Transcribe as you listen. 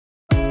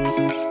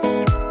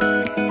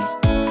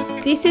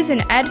This is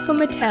an ad for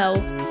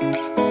Mattel.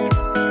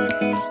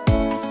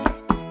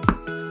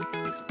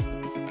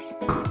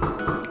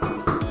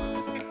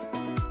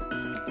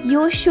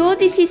 You're sure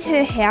this is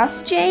her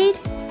house, Jade?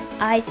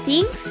 I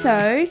think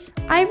so.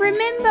 I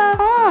remember.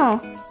 Oh,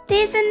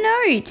 there's a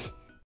note.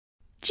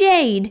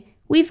 Jade,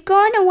 we've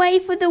gone away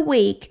for the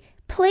week.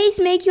 Please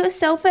make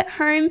yourself at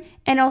home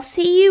and I'll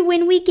see you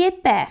when we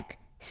get back.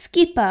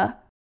 Skipper.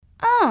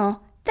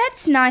 Oh,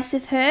 that's nice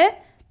of her,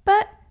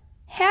 but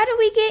how do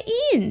we get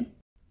in?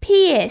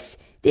 P.S.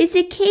 There's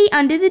a key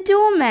under the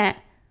doormat.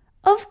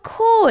 Of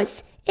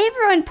course,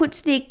 everyone puts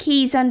their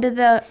keys under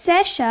the...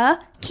 Sasha,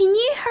 can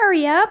you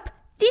hurry up?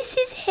 This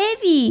is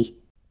heavy.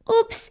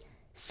 Oops,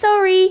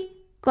 sorry.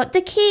 Got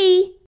the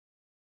key.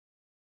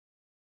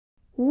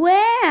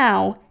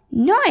 Wow,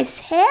 nice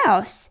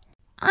house.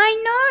 I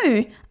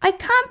know. I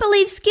can't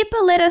believe Skipper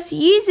let us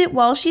use it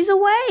while she's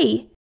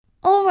away.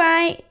 All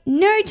right,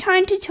 no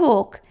time to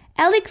talk.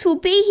 Alex will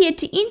be here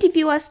to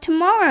interview us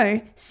tomorrow,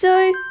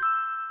 so...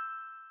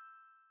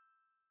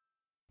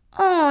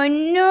 Oh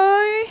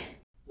no.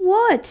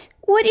 What?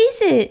 What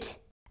is it?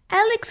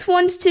 Alex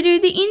wants to do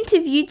the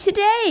interview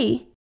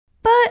today.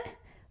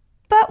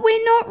 But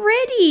we're not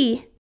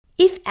ready.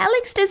 If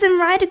Alex doesn't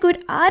write a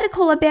good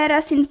article about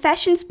us in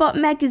Fashion Spot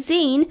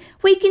magazine,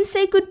 we can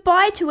say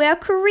goodbye to our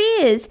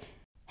careers.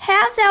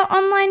 How's our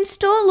online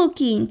store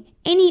looking?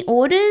 Any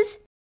orders?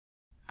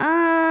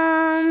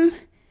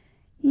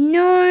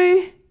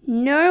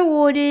 No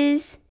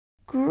orders.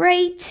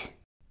 Great.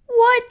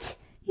 What?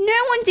 No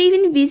one's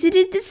even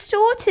visited the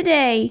store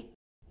today.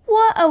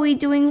 What are we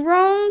doing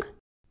wrong?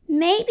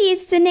 Maybe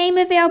it's the name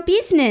of our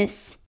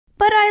business.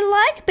 But I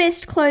like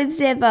Best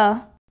Clothes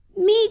Ever.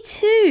 Me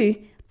too.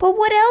 But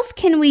what else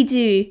can we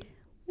do?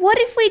 What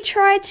if we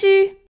try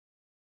to...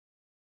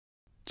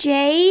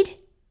 Jade?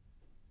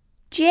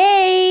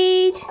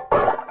 Jade?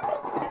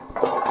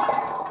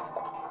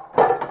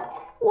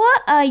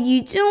 What are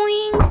you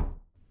doing?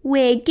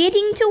 We're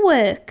getting to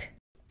work.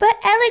 But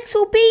Alex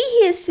will be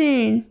here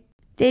soon.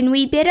 Then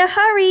we better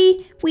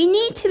hurry. We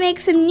need to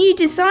make some new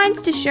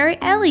designs to show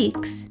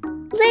Alex.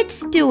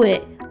 Let's do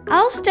it.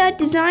 I'll start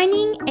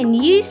designing and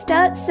you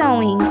start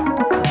sewing.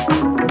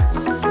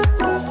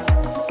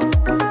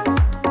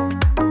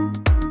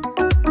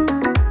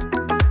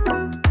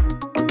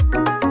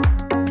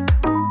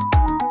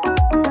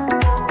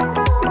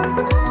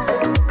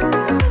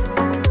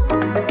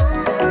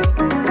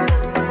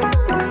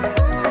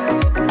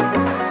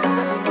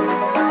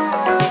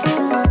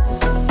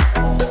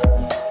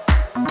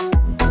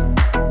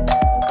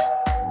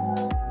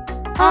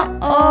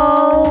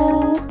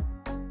 Uh-oh.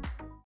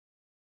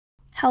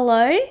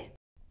 Hello?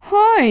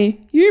 Hi,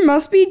 you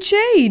must be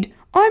Jade.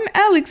 I'm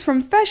Alex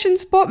from Fashion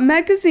Spot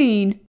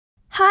magazine.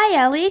 Hi,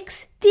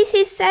 Alex. This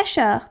is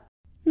Sasha.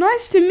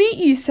 Nice to meet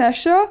you,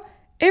 Sasha.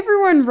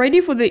 Everyone ready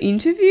for the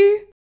interview?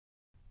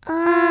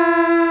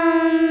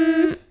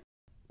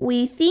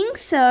 We think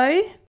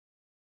so.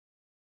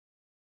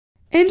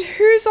 And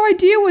whose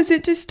idea was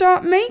it to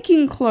start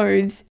making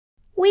clothes?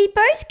 We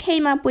both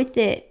came up with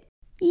it.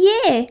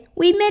 Yeah,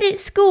 we met at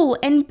school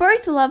and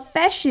both love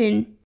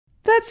fashion.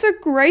 That's a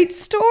great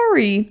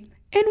story.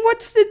 And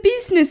what's the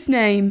business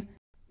name?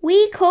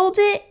 We called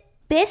it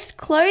Best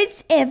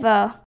Clothes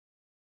Ever.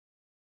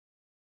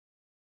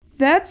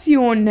 That's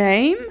your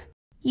name?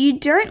 You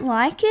don't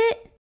like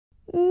it?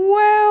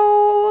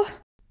 Well...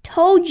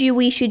 Told you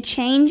we should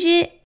change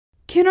it.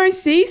 Can I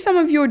see some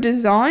of your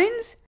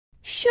designs?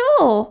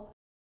 Sure.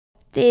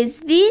 There's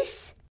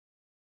this.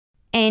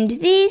 And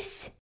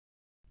this.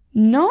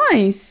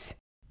 Nice.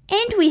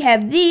 And we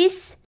have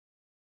this.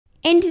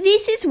 And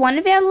this is one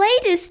of our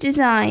latest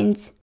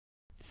designs.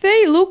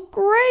 They look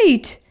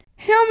great.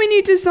 How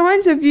many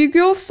designs have you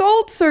girls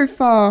sold so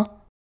far?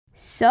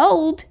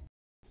 Sold?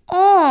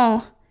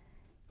 Oh,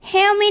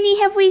 how many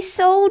have we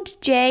sold,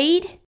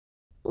 Jade?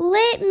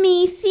 Let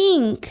me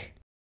think.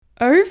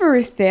 Over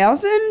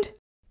 1,000?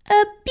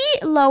 A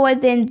bit lower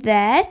than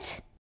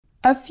that.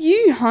 A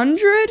few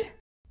hundred?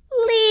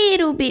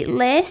 Little bit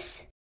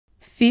less.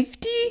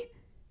 50?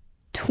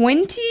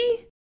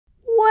 20?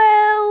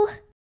 Well...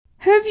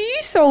 Have you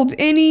sold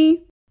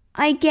any?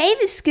 I gave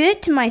a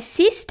skirt to my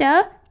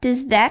sister.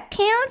 Does that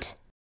count?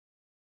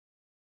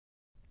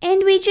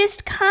 And we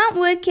just can't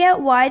work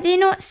out why they're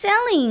not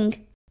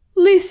selling.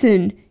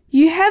 Listen,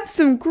 you have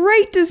some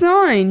great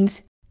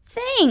designs.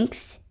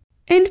 Thanks.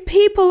 And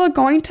people are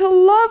going to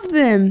love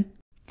them.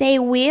 They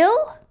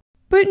will?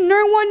 But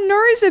no one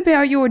knows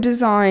about your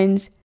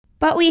designs.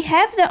 But we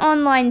have the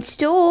online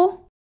store.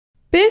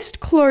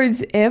 Best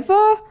Clothes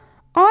Ever?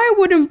 I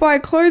wouldn't buy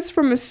clothes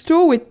from a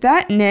store with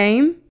that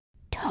name.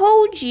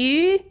 Told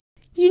you.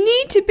 You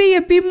need to be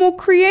a bit more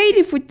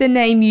creative with the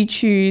name you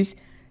choose.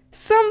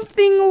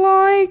 Something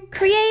like...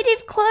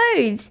 Creative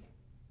Clothes.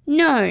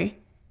 No.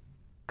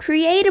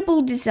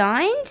 Creatable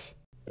Designs?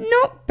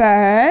 Not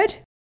bad.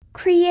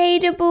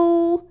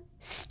 Creatable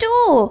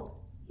Store?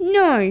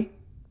 No.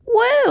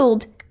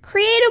 World.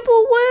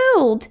 Creatable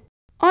World.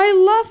 I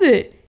love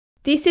it.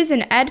 This is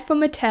an ad for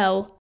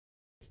Mattel.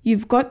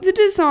 You've got the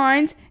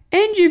designs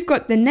and you've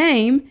got the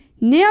name.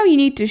 Now you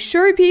need to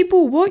show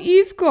people what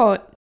you've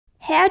got.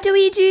 How do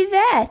we do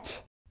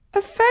that?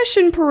 A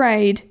fashion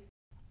parade.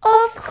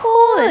 Of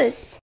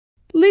course!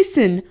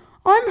 Listen,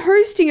 I'm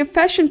hosting a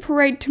fashion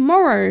parade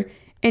tomorrow,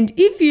 and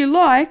if you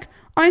like,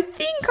 I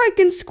think I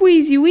can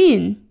squeeze you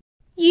in.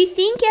 You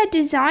think our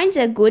designs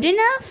are good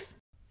enough?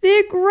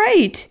 They're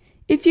great.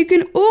 If you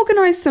can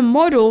organise some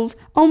models,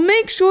 I'll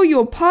make sure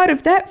you're part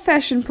of that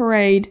fashion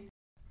parade.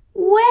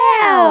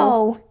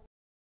 Wow!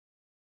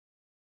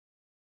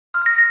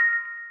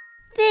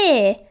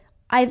 There!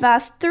 I've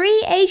asked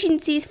 3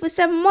 agencies for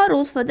some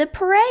models for the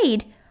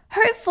parade.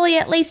 Hopefully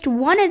at least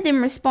one of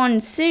them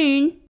responds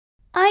soon.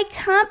 I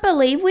can't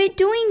believe we're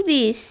doing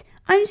this.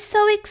 I'm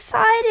so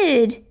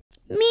excited.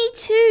 Me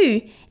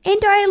too.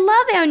 And I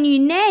love our new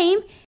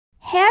name.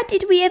 How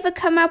did we ever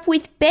come up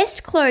with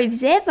best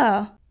clothes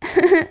ever?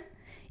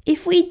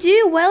 If we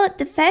do well at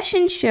the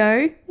fashion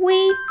show,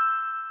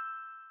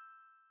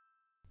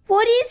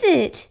 What is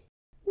it?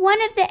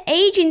 One of the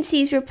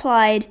agencies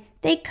replied,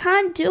 they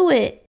can't do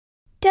it.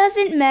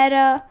 Doesn't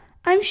matter.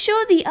 I'm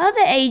sure the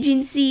other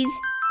agencies...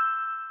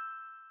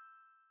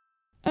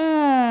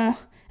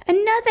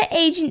 another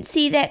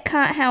agency that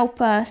can't help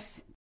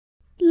us.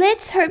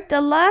 Let's hope the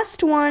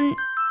last one...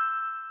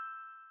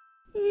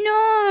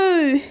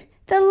 No!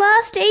 The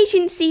last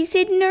agency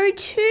said no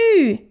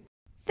too.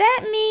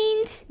 That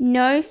means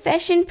no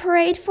fashion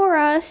parade for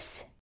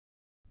us.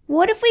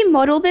 What if we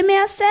model them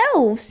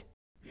ourselves?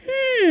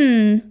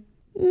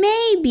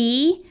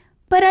 Maybe,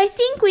 but I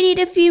think we need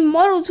a few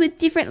models with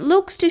different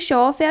looks to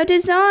show off our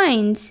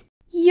designs.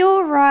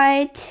 You're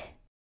right.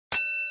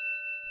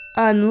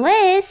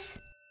 Unless...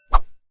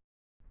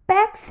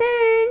 Back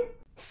soon.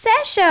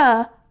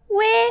 Sasha,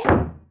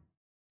 where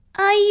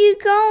are you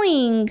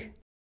going?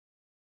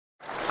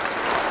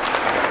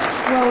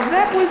 Well,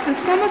 that was the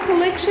summer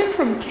collection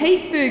from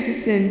Kate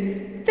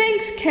Ferguson.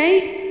 Thanks,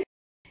 Kate.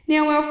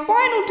 Now, our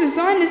final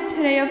designers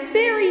today are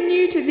very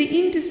new to the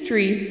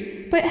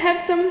industry, but have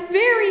some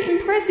very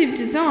impressive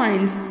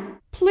designs.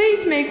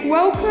 Please make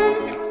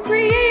welcome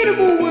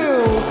Creatable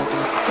World.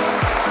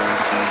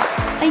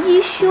 Are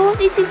you sure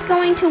this is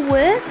going to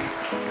work?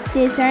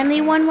 There's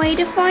only one way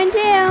to find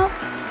out.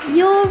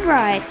 You're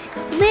right.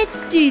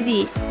 Let's do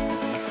this.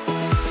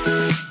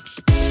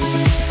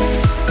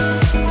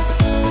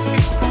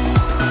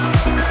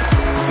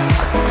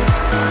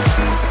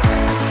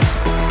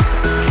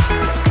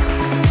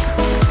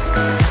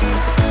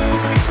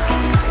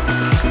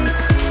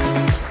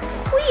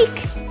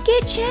 Quick,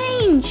 get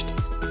changed.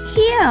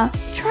 Here,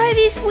 try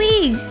this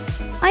wig.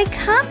 I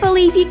can't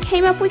believe you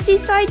came up with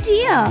this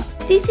idea.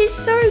 This is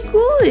so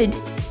good.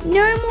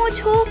 No more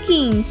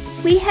talking.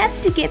 We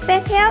have to get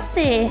back out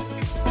there.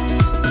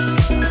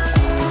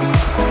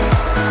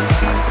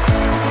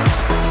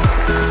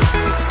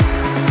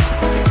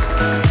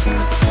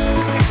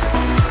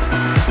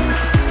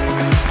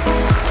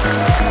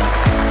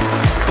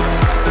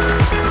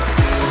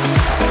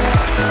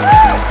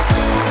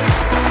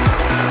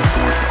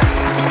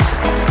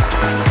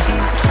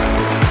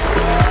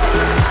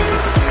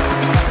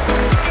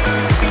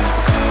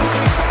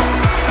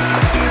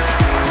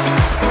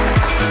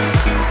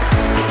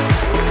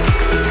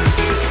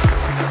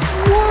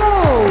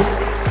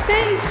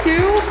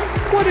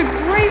 What a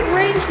great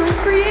range from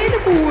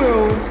Creatable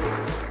World!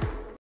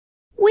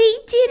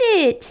 We did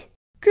it!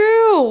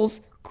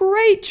 Girls,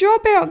 great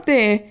job out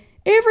there!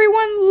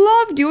 Everyone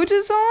loved your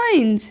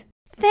designs!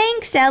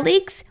 Thanks,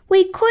 Alex.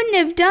 We couldn't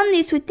have done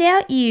this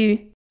without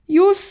you.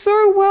 You're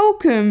so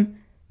welcome.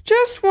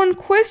 Just one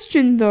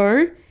question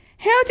though.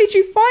 How did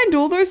you find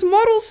all those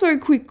models so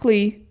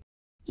quickly?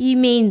 You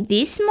mean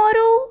this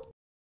model?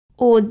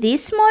 Or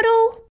this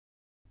model?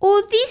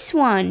 Or this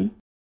one?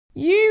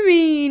 You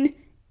mean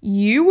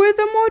you were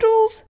the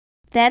models?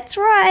 That's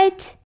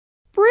right.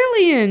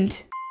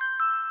 Brilliant!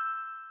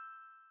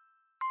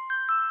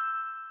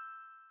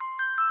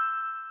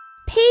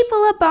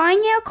 People are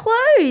buying our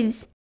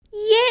clothes.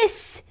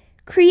 Yes!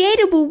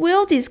 Creatable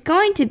World is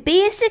going to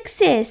be a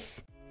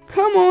success.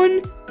 Come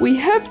on, we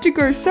have to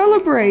go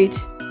celebrate.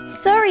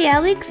 Sorry,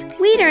 Alex,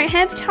 we don't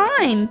have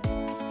time.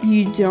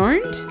 You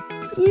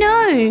don't?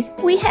 No,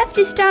 we have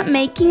to start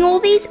making all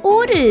these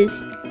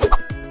orders.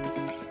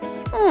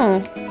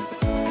 Oh.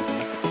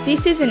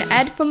 This is an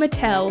ad for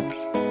Mattel.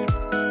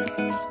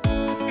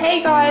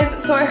 Hey guys,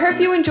 so I hope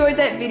you enjoyed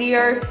that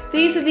video.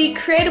 These are the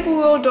Creatable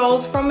World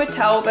dolls from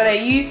Mattel that I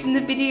used in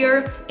the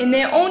video in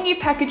their all new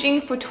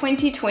packaging for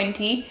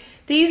 2020.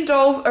 These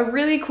dolls are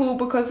really cool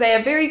because they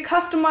are very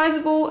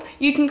customizable.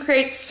 You can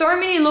create so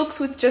many looks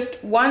with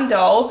just one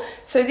doll.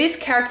 So this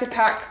character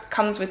pack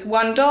comes with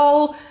one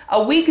doll,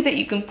 a wig that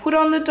you can put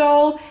on the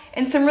doll,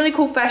 and some really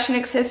cool fashion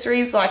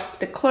accessories like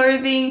the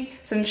clothing,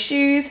 some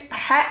shoes, a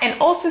hat, and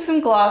also some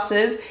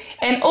glasses.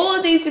 And all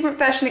of these different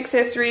fashion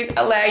accessories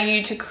allow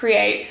you to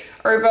create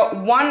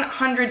over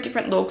 100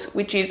 different looks,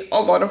 which is a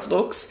lot of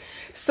looks.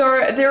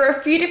 So there are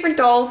a few different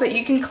dolls that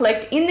you can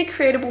collect in the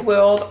Creatable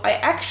World. I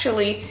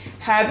actually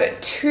have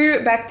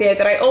 2 back there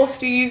that I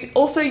also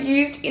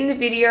used in the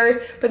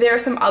video, but there are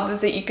some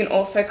others that you can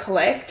also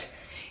collect.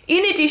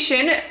 In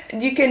addition,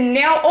 you can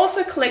now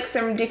also collect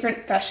some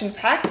different fashion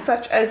packs,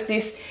 such as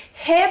this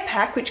hair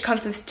pack, which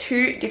comes with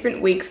 2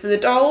 different wigs for the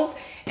dolls,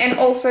 and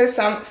also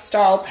some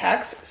style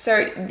packs.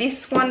 So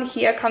this one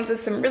here comes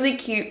with some really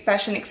cute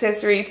fashion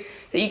accessories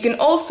that you can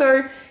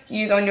also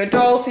use on your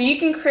doll. So you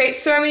can create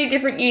so many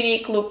different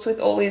unique looks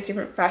with all these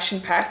different fashion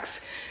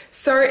packs.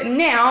 So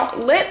now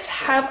let's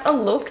have a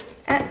look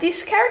at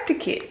this character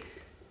kit.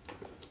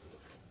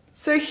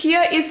 So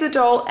here is the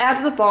doll out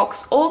of the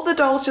box. All the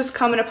dolls just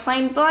come in a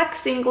plain black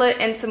singlet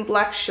and some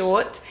black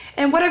shorts.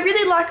 And what I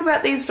really like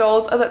about these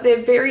dolls are that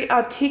they're very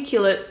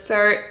articulate.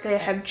 So they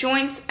have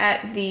joints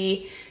at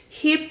the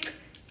hip,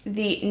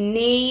 the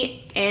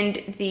knee,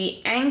 and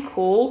the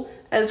ankle,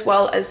 as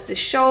well as the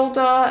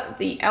shoulder,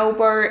 the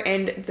elbow,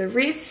 and the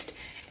wrist,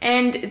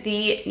 and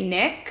the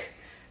neck.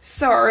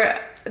 So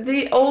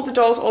all the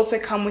dolls also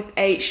come with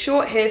a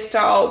short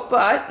hairstyle,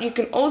 but you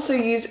can also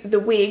use the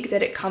wig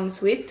that it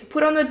comes with to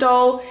put on the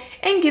doll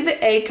and give it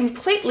a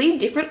completely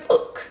different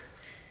look.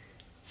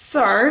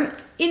 So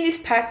in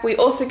this pack we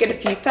also get a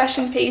few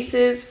fashion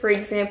pieces. For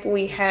example,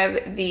 we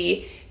have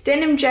the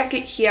denim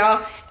jacket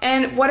here,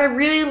 and what I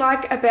really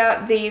like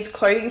about these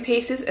clothing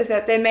pieces is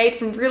that they're made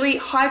from really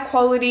high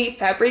quality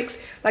fabrics.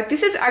 Like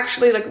this is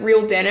actually like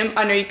real denim.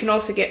 I know you can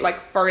also get like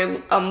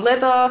faux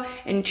leather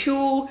and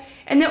tulle,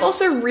 and they're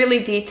also really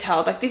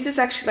detailed. Like this is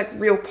actually like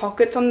real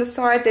pockets on the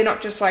side. They're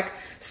not just like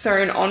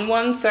sewn on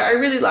one. So I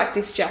really like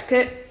this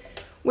jacket.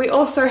 We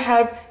also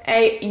have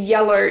a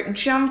yellow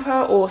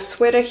jumper or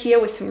sweater here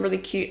with some really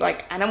cute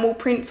like animal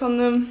prints on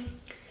them.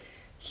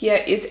 Here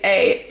is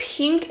a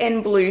pink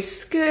and blue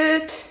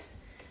skirt,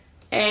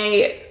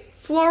 a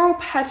floral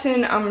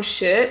pattern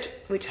shirt,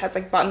 which has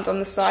like buttons on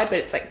the side, but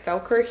it's like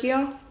Velcro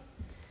here.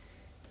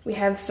 We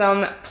have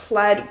some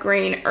plaid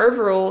green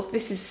overalls.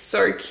 This is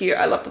so cute.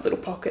 I love the little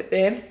pocket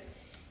there.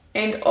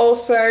 And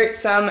also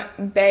some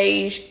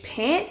beige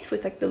pants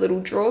with like the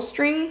little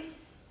drawstring.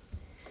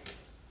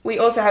 We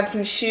also have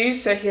some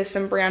shoes. So here's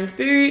some brown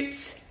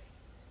boots,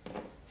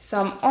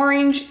 some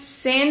orange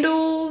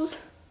sandals,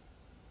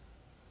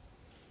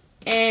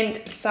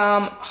 and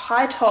some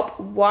high top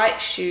white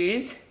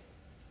shoes.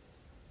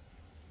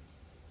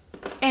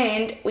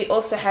 And we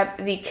also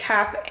have the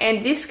cap,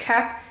 and this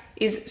cap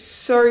is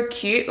so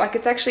cute. Like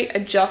it's actually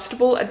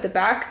adjustable at the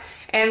back,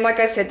 and like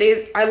I said,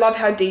 I love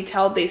how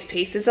detailed these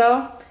pieces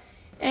are.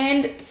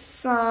 And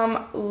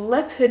some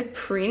leopard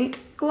print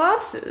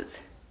glasses.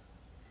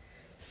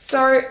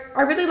 So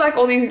I really like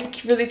all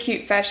these really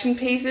cute fashion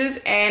pieces,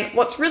 and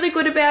what's really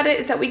good about it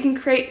is that we can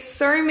create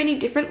so many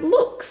different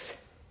looks.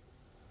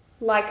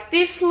 Like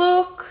this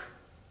look,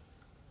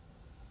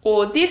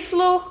 or this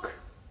look,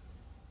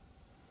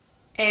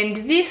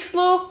 and this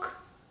look,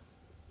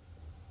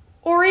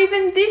 or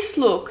even this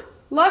look.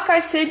 Like I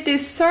said,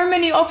 there's so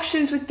many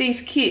options with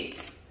these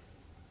kits.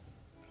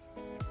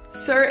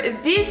 So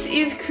this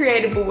is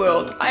Creatable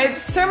World. I had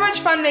so much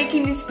fun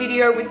making this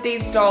video with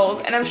these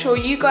dolls, and I'm sure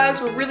you guys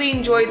will really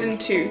enjoy them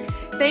too.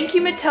 Thank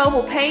you Mattel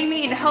for paying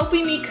me and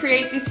helping me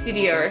create this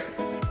video.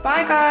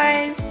 Bye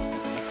guys!